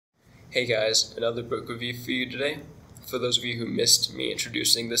Hey guys, another book review for you today. For those of you who missed me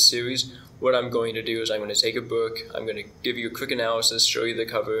introducing this series, what I'm going to do is I'm going to take a book, I'm going to give you a quick analysis, show you the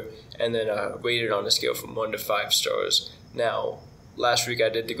cover, and then rate it on a scale from 1 to 5 stars. Now, last week I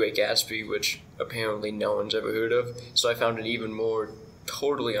did The Great Gatsby, which apparently no one's ever heard of, so I found an even more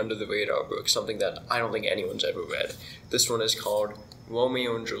totally under the radar book, something that I don't think anyone's ever read. This one is called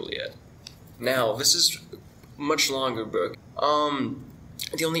Romeo and Juliet. Now, this is a much longer book.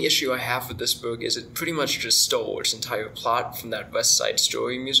 The only issue I have with this book is it pretty much just stole its entire plot from that West Side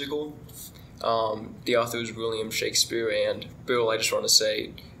Story musical. The author is William Shakespeare, and Bill, I just want to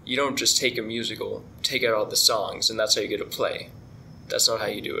say, you don't just take a musical, take out all the songs, and that's how you get a play. That's not how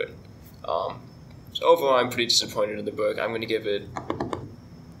you do it. So overall, I'm pretty disappointed in the book. I'm going to give it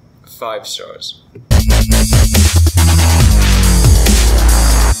 5 stars.